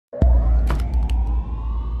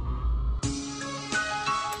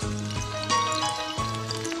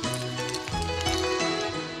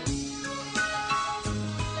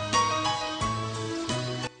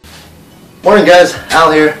Morning guys,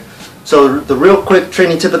 Al here. So the real quick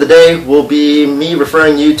training tip of the day will be me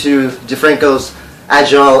referring you to DeFranco's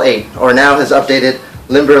Agile 8, or now his updated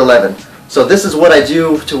Limber 11. So this is what I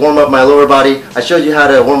do to warm up my lower body. I showed you how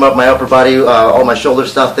to warm up my upper body, all my shoulder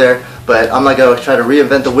stuff there, but I'm not going to try to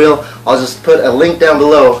reinvent the wheel. I'll just put a link down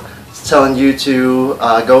below telling you to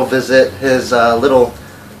go visit his little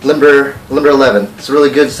Limber 11. It's a really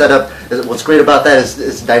good setup. What's great about that is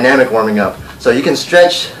it's dynamic warming up. So you can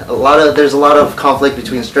stretch there's a lot of conflict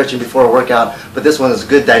between stretching before a workout, but this one is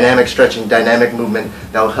good dynamic stretching, dynamic movement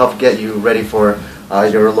that will help get you ready for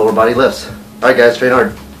your lower body lifts. Alright guys, train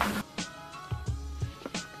hard.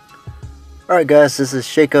 Alright guys, this is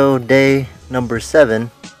Sheiko day number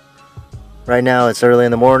 7. Right now it's early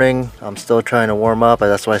in the morning. I'm still trying to warm up,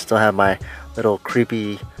 that's why I still have my little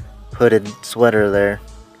creepy hooded sweater there.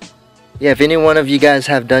 Yeah, if any one of you guys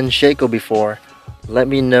have done Sheiko before, let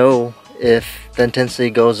me know if the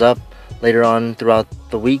intensity goes up later on throughout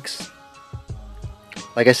the weeks.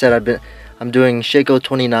 Like I said, I'm doing Sheiko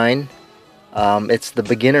 29. It's the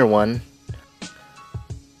beginner one.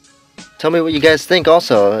 Tell me what you guys think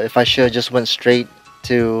also, if I should have just went straight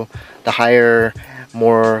to the higher,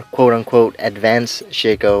 more quote-unquote advanced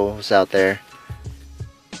Sheikos out there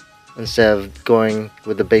instead of going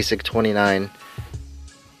with the basic 29.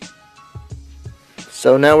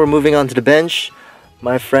 So now we're moving on to the bench.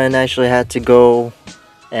 My friend actually had to go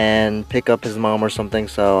and pick up his mom or something,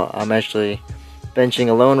 so I'm actually benching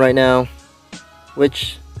alone right now,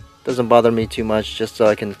 which doesn't bother me too much, just so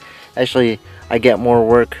I get more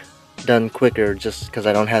work done quicker just because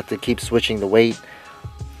I don't have to keep switching the weight.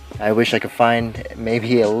 I wish I could find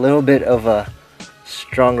maybe a little bit of a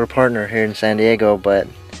stronger partner here in San Diego, but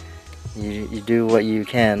you do what you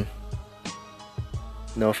can.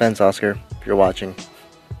 No offense, Oscar, if you're watching.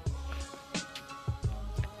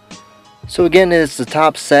 So again, it's the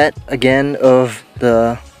top set again of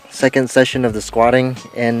the second session of the squatting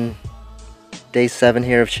in day 7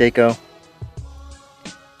 here of Sheiko.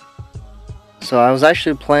 So I was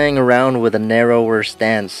actually playing around with a narrower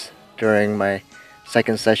stance during my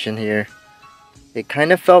second session here. It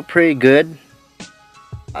kind of felt pretty good.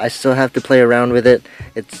 I still have to play around with it.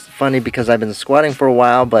 It's funny because I've been squatting for a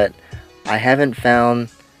while, but I haven't found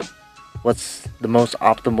what's the most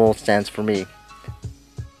optimal stance for me.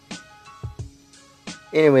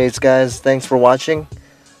 Anyways guys, thanks for watching.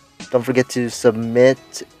 Don't forget to submit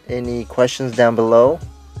any questions down below,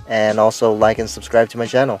 and also like and subscribe to my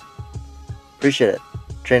channel. Appreciate it.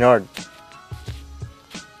 Train hard.